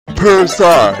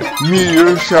Perseid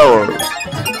Meteor showers.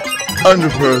 Under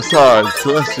Perseid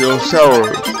celestial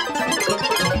showers.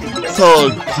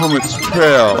 Solid comets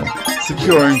trail,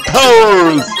 securing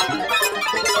powers.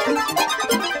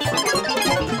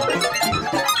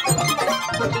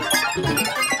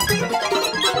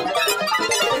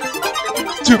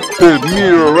 Stupid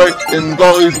meteorites in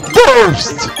volleys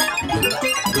burst.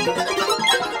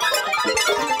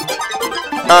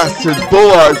 Acid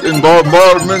bolides in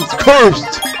bombardments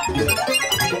cursed.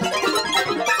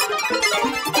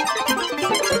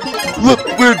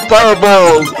 Liquid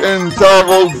fireballs in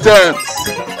salvos dance.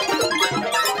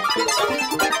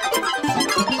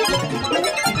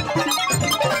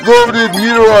 Loaded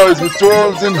meteoroids with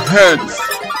storms and hence.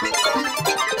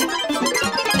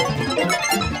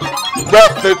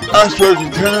 Rapid asteroids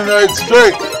with cannonades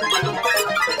strike.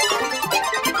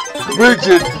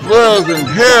 Rigid flails and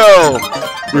hail,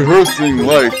 rehearsing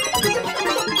life.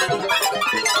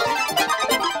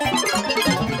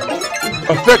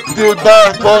 Affected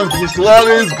by falling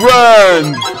fusillades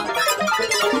grand.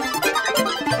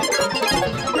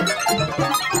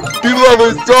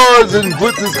 Beloved stars and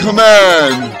blitzes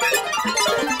command.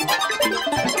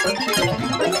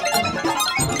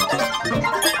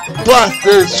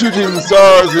 Blasted shooting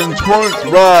stars and torrents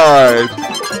ride.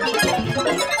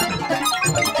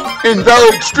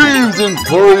 Invalid streams and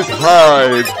flurries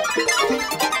hide.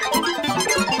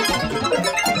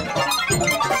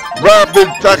 Rabid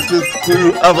faxes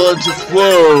through avalanches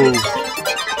flow.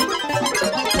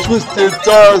 Twisted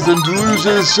stars and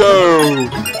deluges show.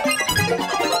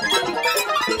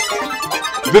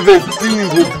 Vivid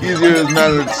scenes with easier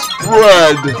mannered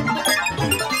spread.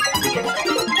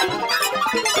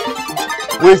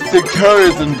 Wasted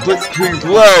carriers and blitzkriegs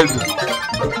led.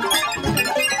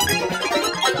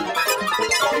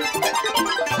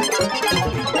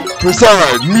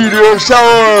 Perseid Meteor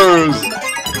showers.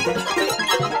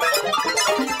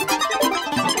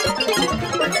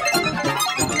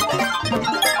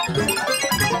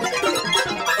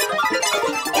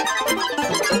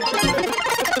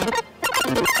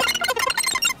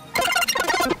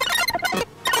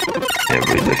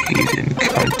 Never the hidden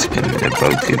content,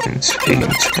 never given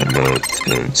speech, another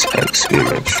turns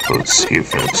experientials,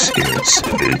 events,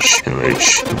 savage,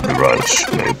 enrich, rush,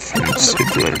 make friends,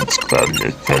 siblings,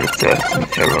 gladness, benefit, and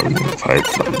hero, unified,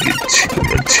 forget,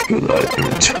 materialize, and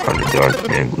return the dark,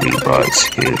 rise,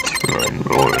 hit, run,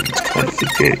 roar, and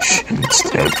codification,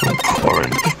 step, and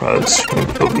current, rise,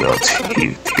 rebuild,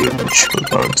 heave, hear, and chill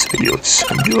on to your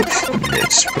symbol,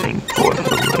 next spring, for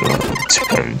the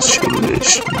turn,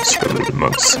 chillation,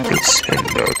 amongst us and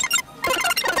dark.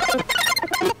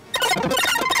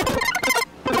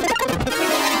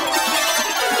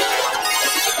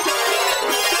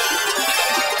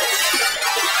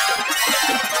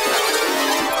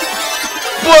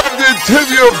 Blended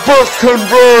tibia bursts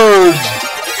converge.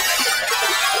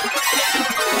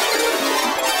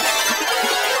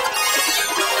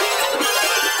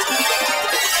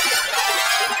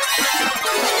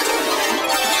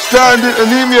 Standard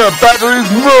anemia batteries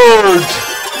merge.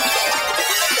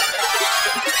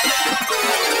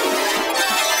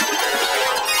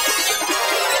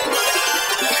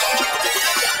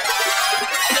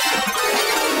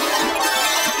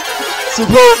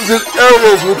 Supposed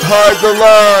errors will tie the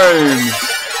line.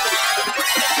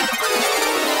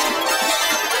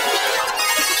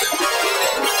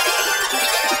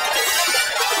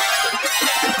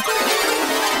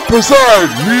 Perseid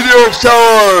Meteor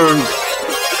showers.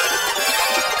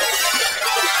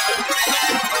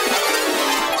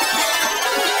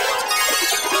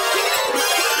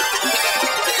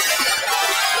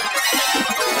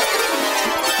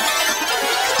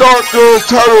 Stalkers,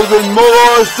 titles, and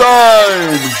molar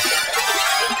signs.